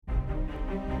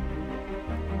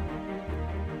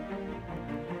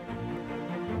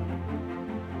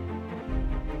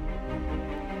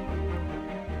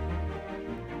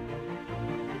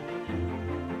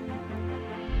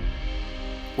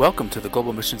Welcome to the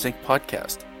Global Missions Inc.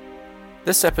 podcast.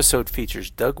 This episode features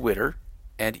Doug Witter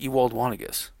and Ewald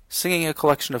Wanigas singing a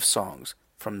collection of songs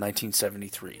from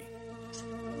 1973.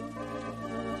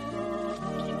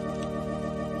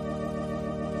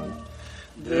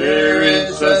 There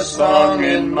is a song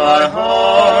in my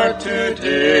heart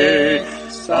today,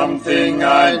 something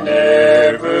I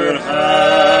never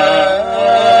had.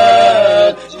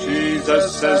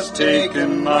 Jesus has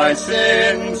taken my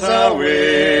sins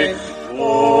away.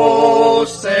 Oh,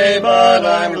 say, but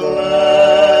I'm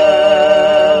glad.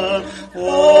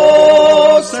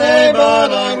 Oh, say,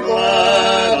 but I'm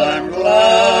glad, I'm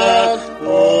glad.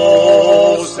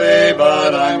 Oh, say,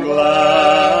 but I'm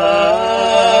glad.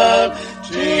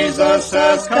 Jesus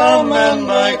has come and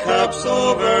my cup's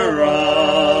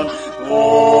overrun.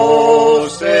 Oh,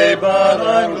 say, but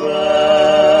I'm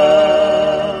glad.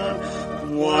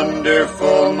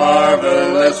 Wonderful,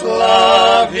 marvelous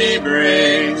love he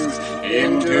brings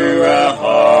into a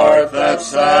heart that's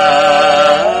sad.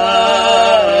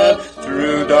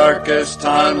 Through darkest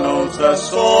tunnels the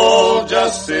soul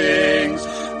just sings.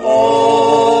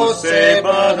 Oh, say,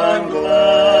 but I'm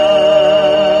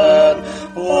glad.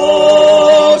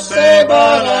 Oh, say,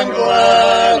 but I'm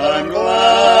glad, I'm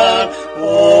glad.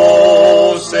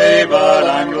 Oh, say, but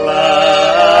I'm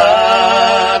glad.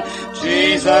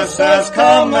 Jesus has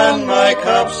come and my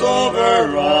cup's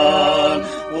overrun.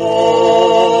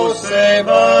 Oh, say,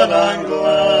 but I'm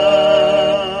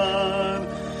glad.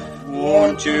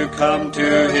 Won't you come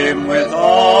to him with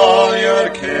all your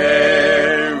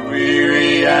care,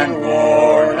 weary and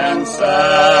worn and sad?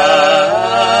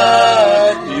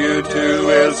 You too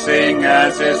will sing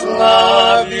as his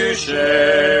love you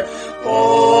share.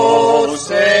 Oh,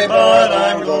 say, but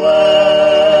I'm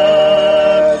glad.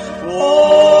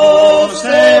 Oh,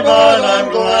 say, but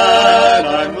I'm glad,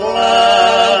 I'm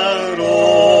glad.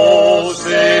 Oh,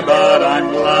 say, but I'm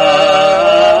glad.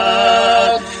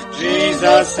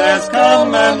 Jesus has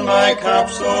come and my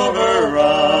cup's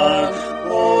overrun.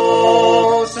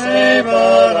 Oh, say,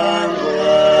 but I'm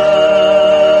glad.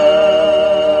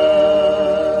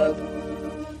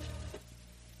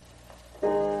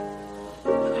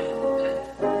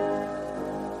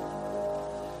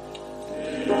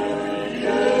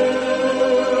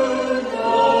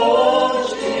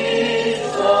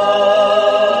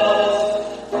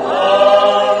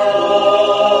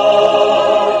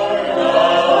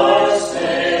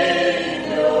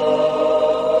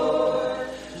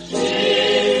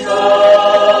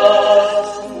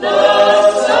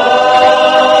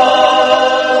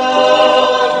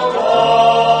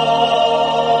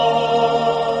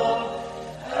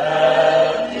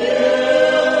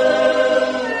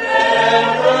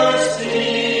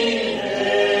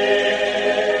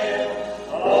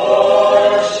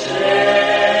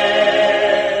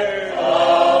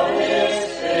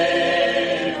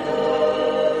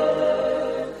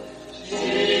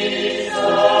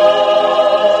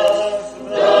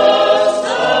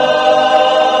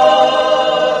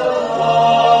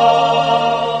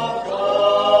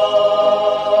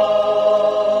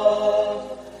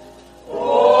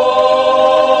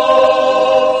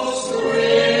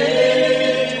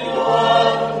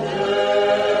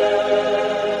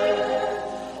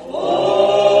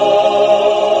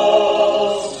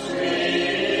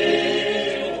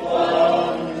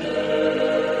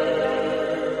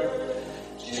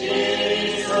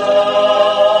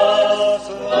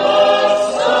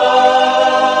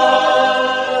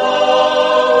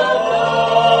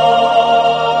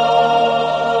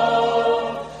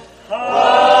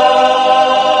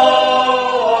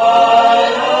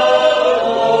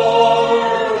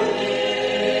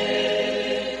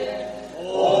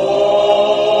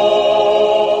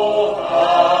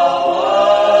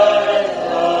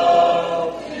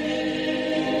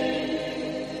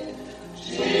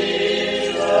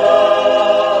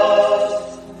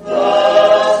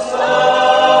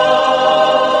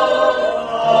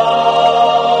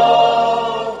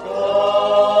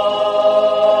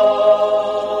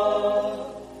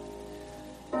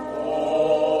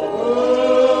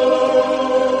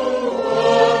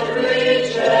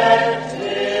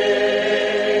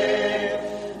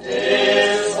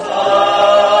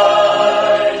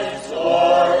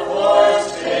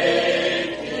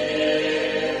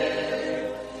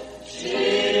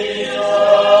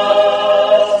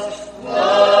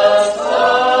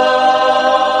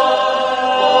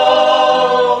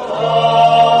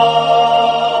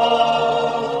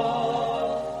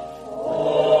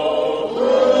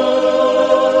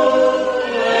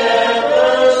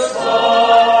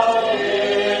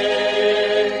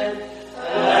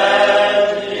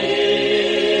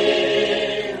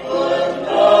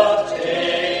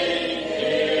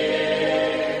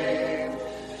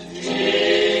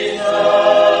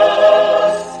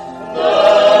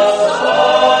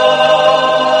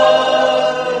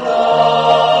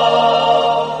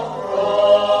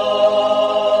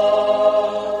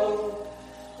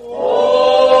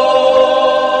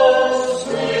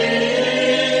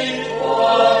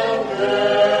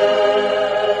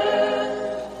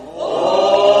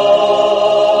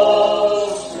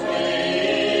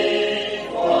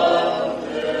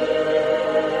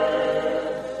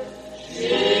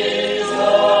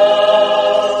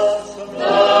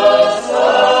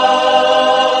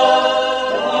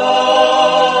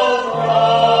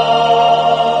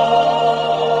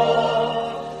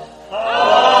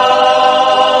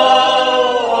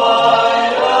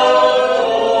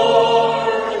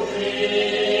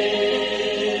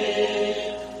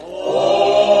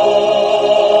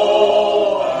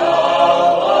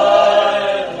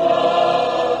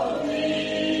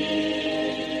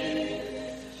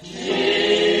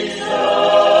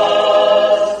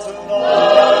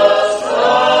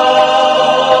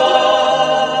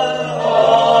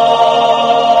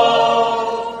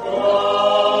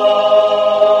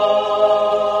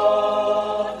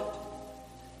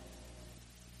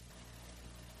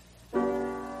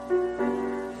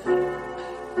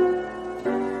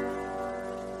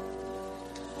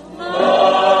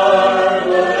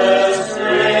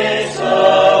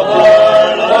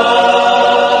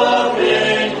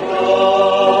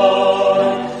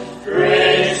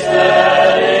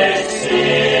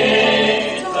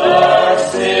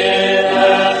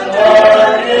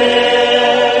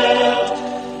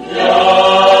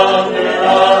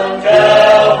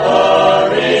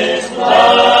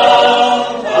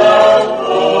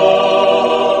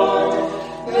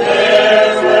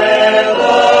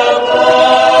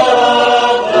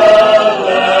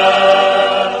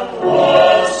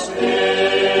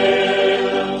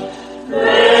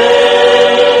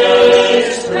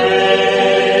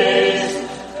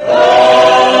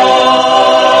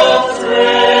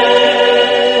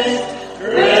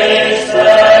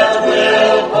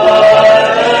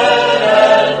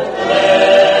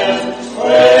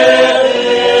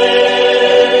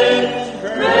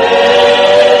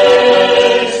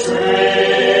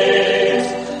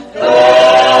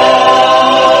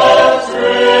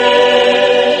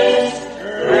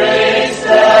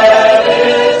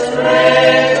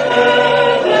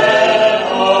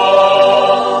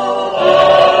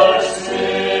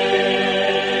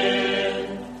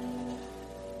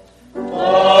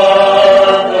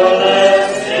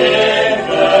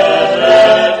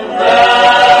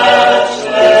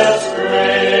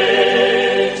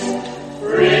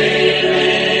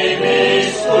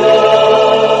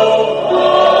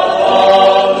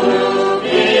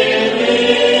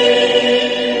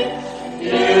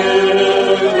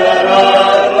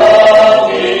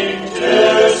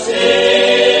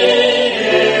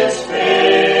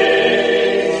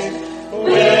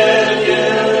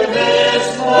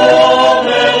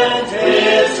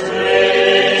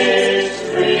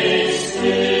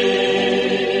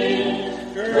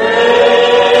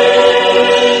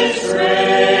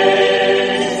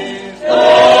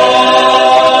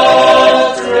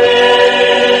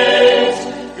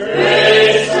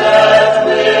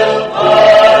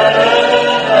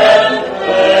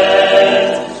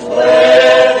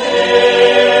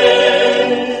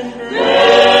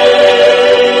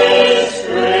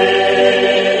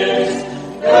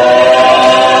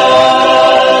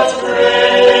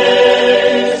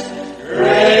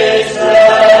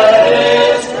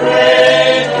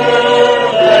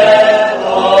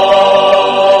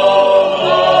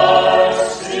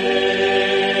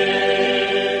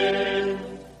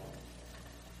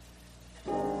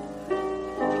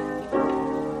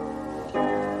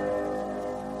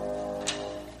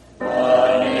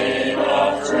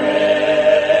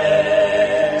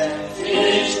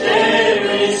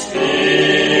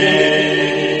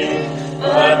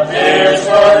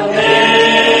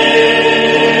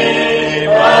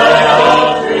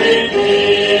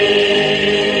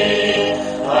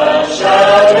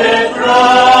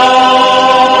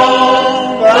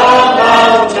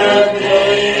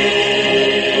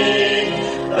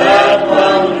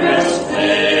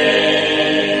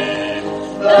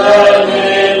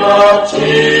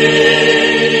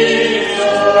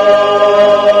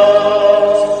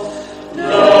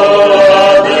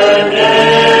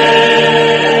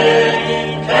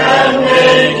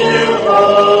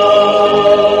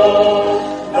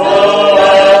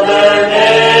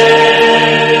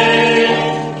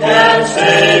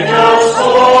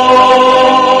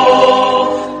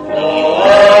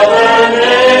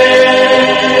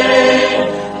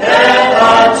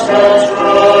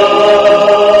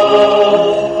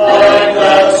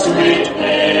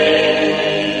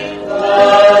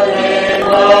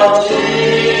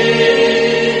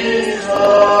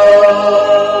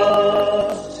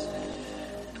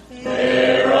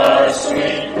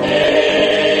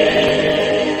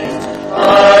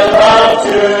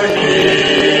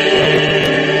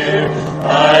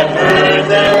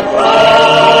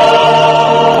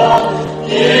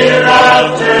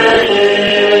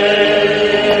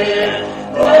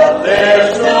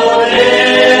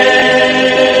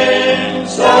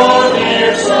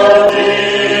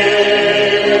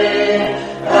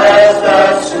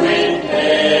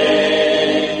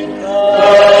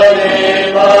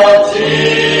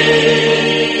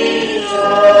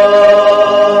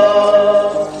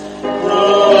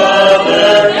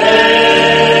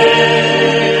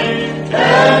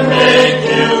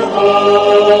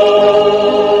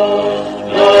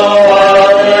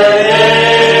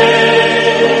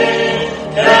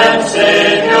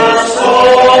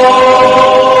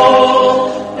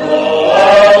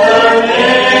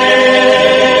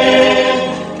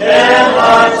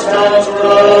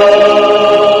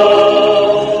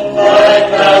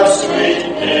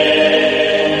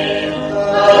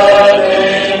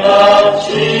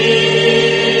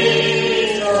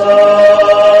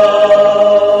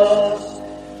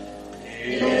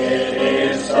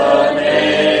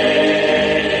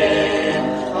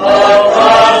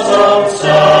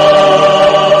 Son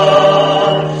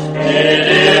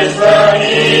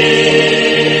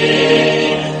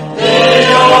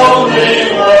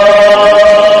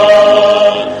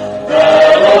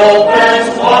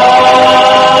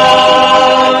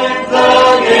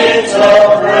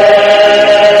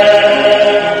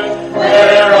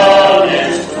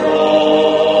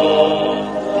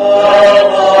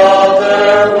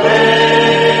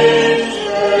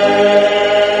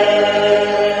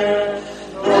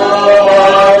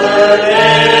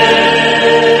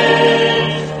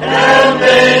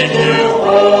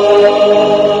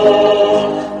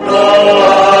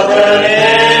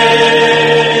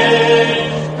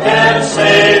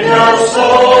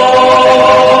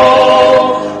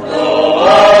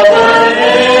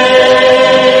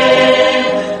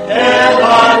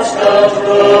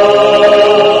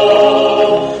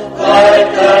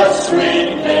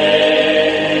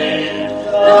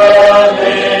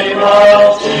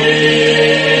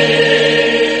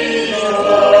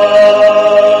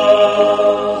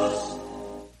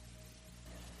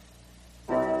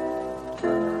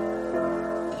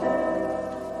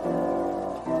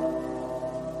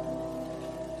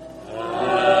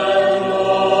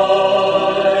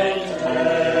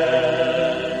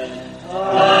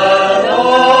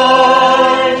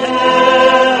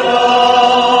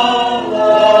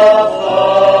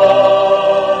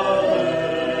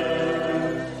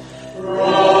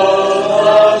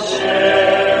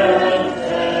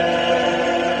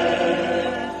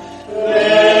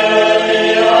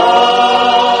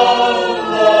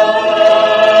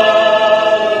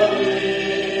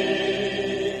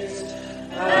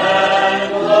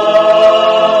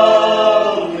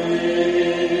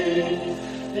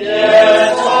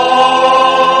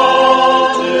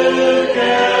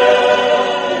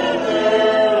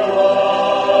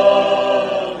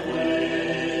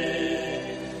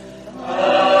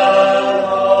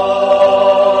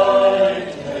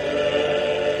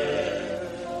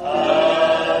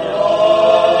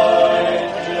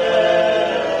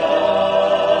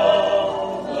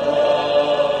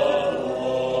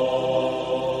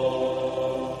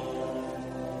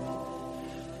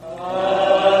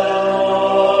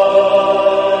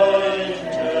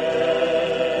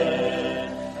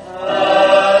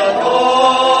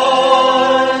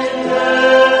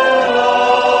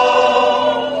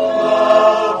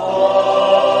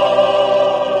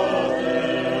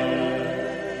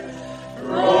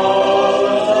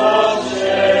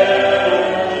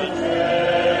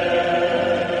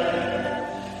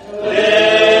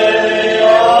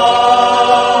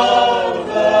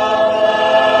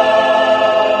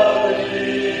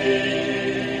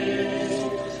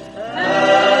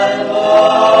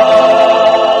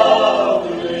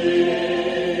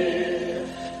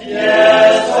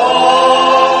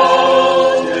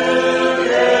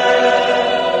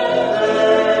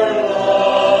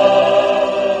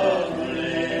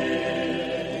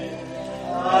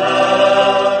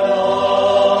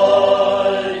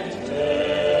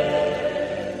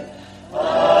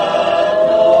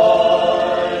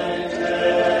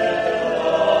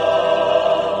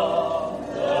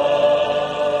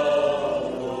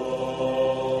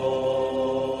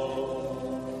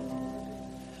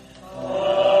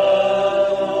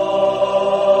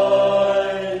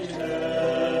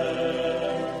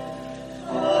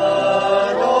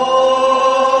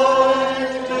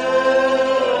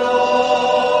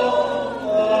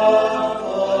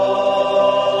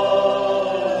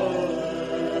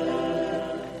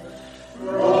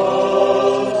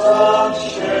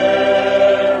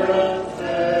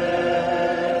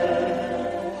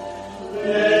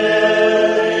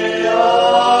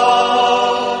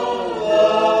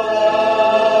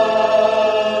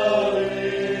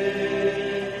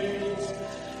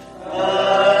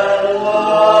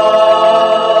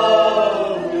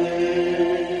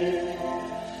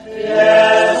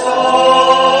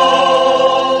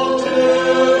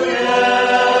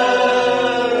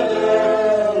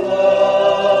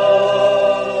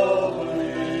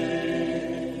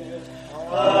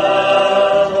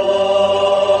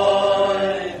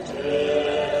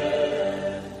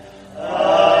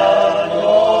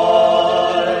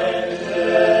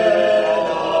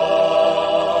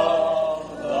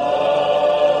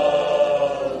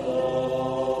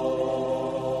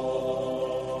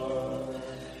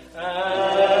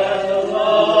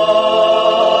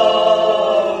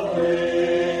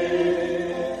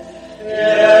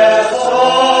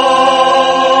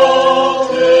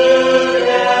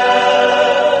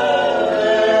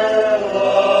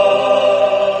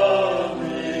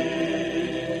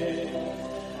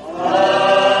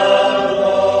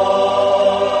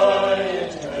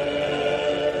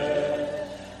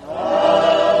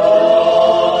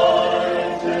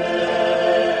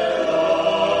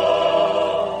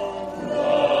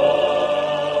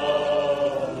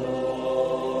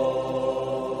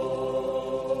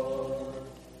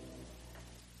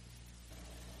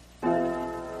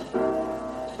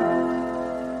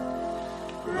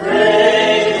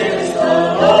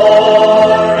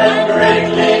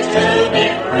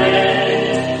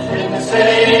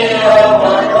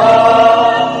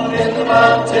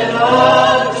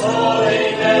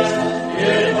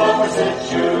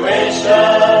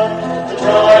situation, the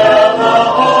joy of the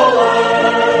whole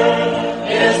world.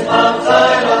 Is Mount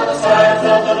Zion on the sides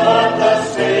of the north, the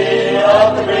city of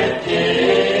the great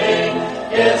King?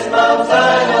 Is Mount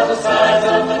Zion on the sides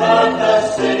of the north, the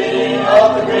city of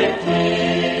the great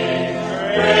King?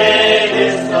 Great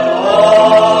is the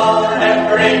Lord, and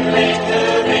greatly to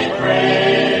be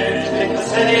praised, in the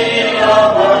city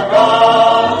of our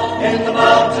God, in the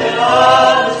mountain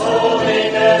of His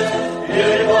holiness.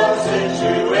 Beautiful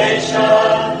situation,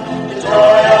 the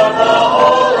joy of the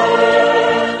whole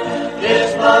world.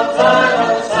 Is Mount Zion on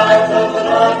the sides of the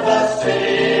north, the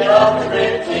city of the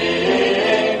great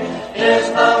King? Is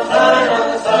Mount Zion on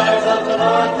the sides of the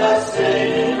north, the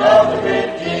city of the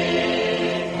great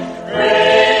King?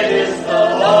 Great is the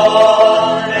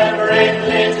Lord, and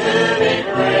greatly to be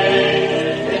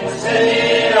praised, in the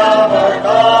city of our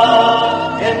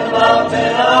God, in the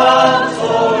mountain of His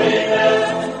holiness.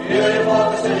 Beautiful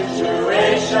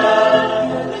situation,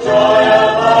 the joy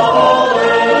of the whole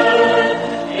world.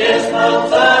 Is Mount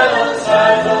Zion on the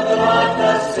sides of the north,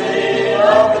 the city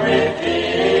of the great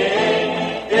King?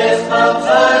 Is Mount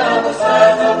Zion on the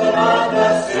sides of the north, the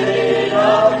city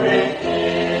of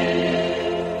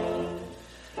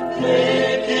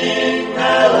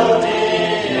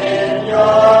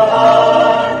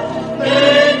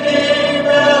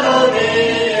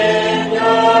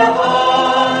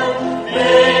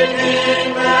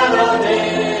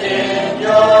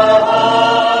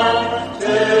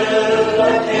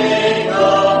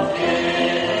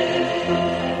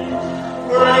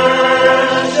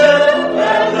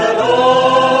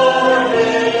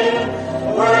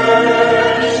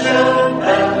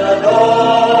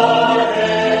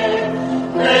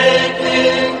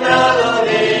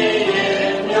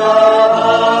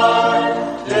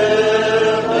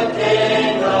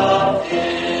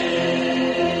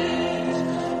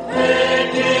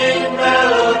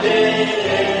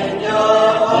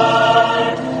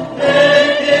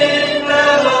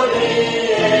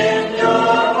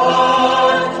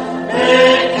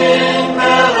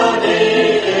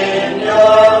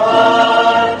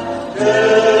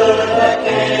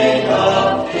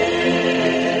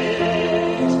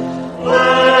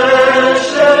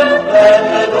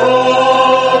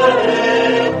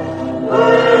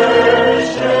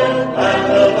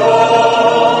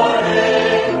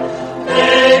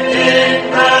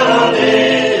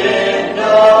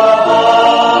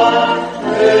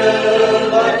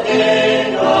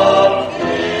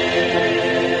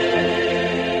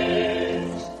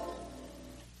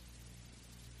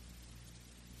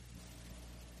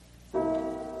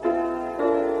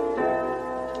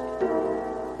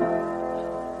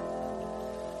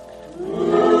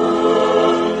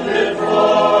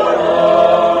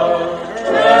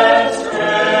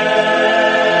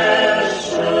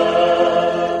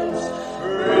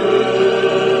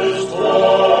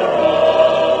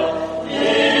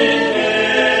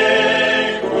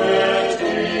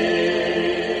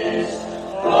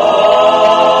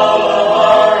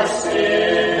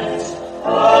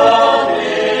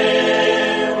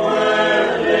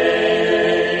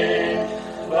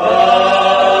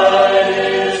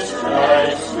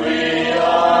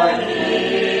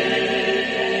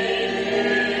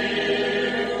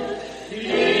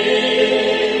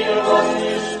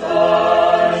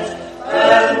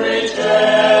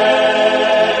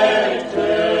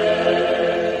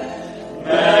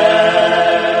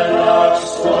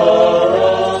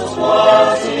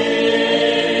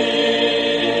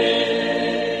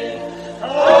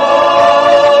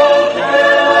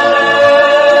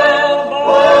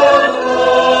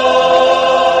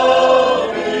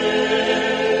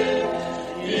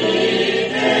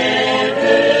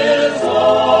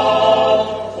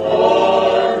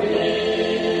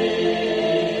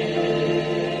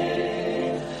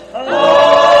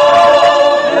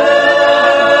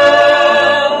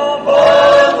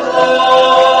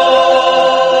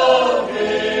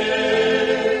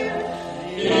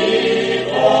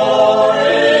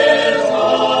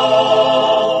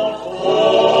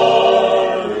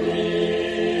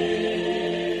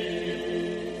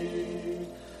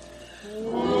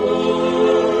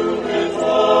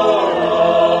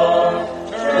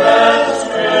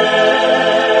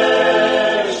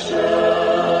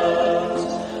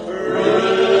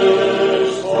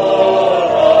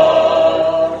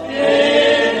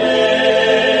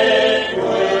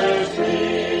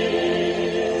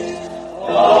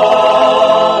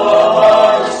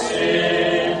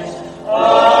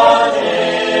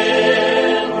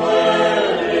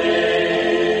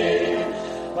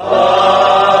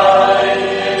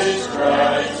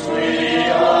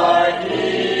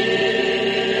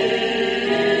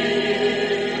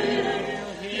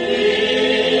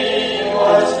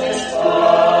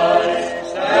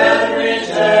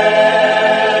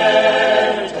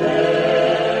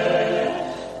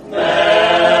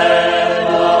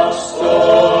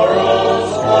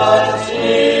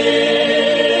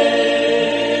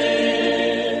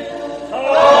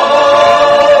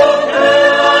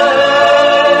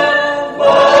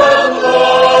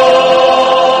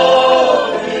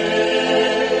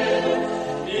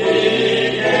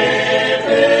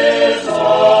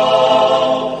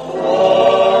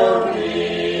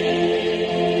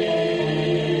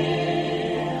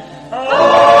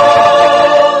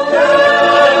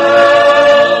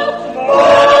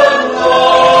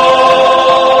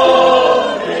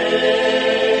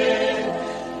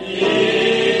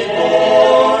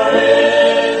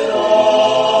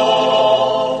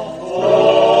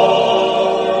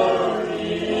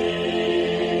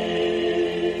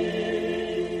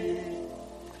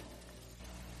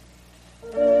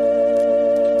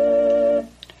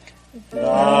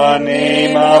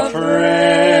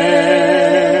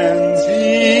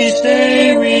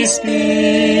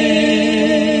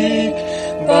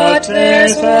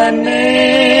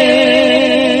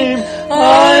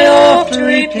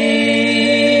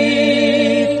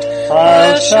repeat.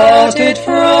 I'll shout it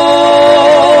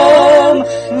from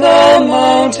the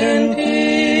mountain peak,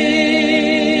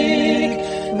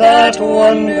 that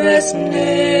wondrous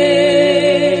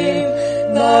name,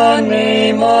 the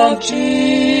name of Jesus.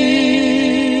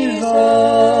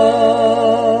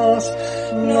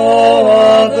 No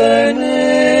other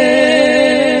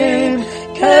name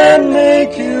can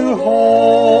make you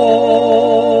whole.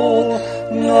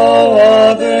 No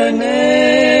other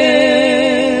name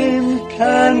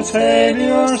can save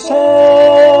your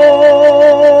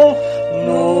soul.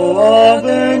 No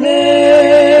other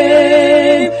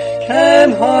name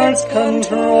can hearts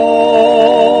control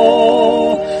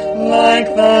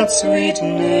like that sweet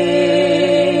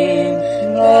name,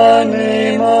 the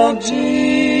name of Jesus.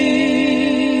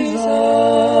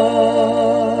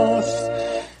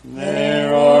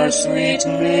 There are sweet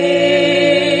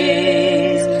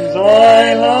names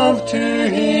I love to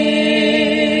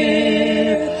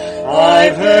hear.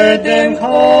 I've heard them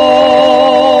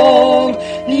called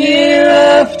year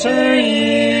after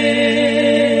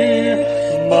year,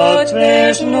 but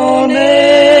there's no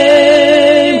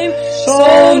name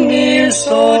so near,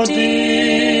 so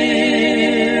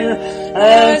dear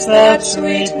as that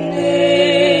sweet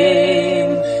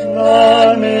name,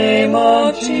 the name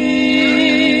of Jesus.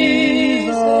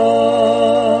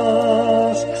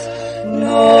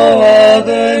 No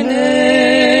other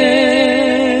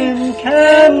name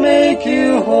can make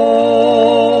you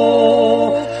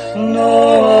whole.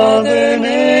 No other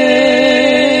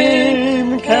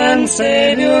name can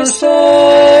save your soul.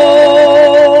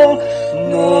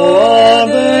 No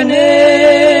other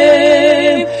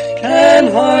name can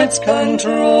hearts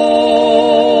control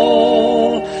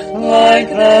like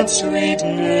that sweet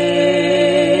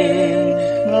name,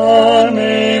 the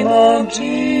name of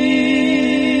Jesus.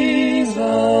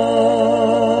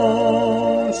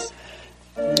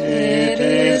 It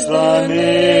is the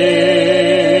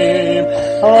name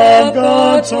of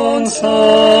God's own Son.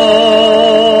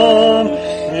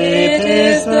 It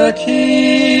is the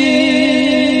key,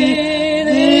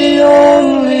 the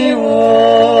only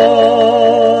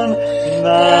one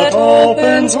that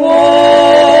opens wide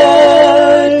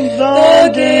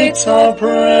the gates of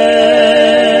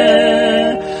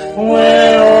prayer,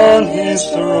 where on his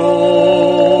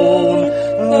throne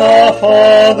the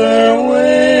Father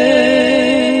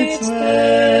waits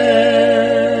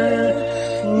there.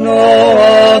 No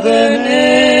other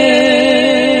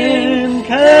name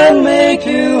can make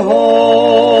you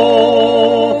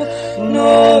whole.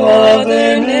 No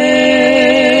other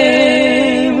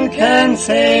name can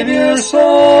save your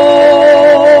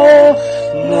soul.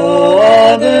 No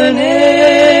other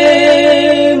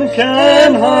name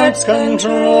can hearts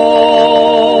control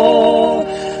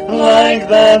like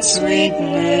that sweet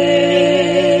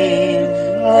name,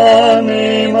 the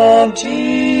name of Jesus.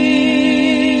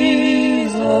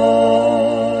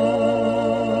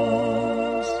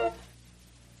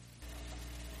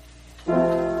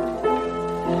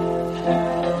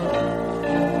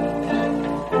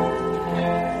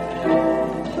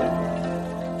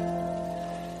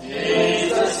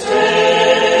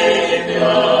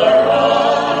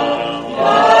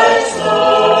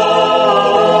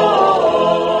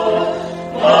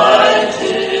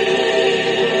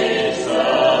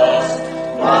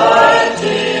 My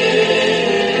Jesus,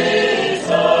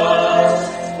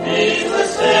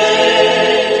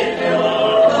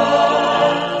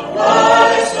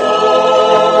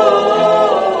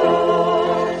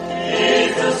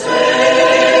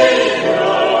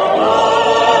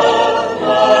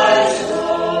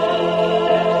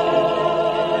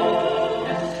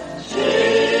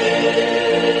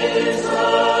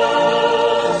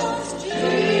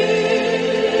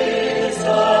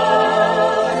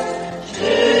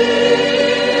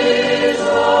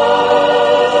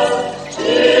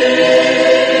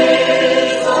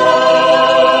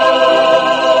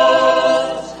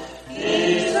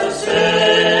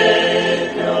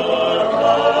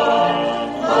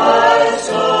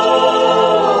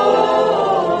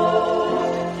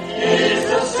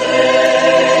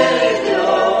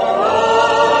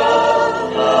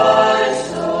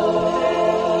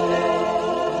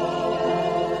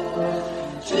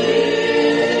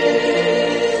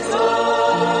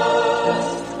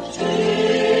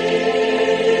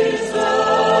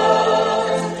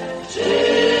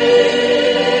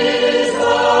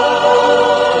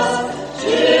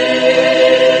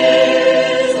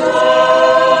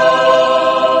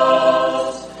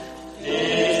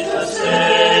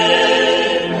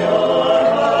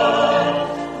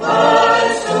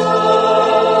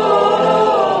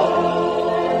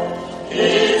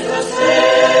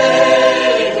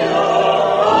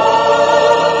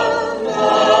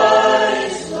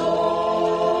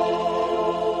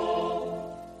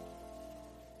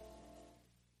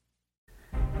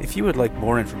 would like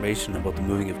more information about the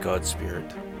moving of God's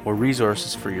Spirit or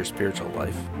resources for your spiritual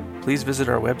life, please visit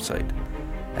our website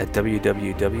at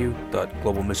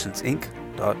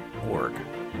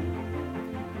www.globalmissionsinc.org.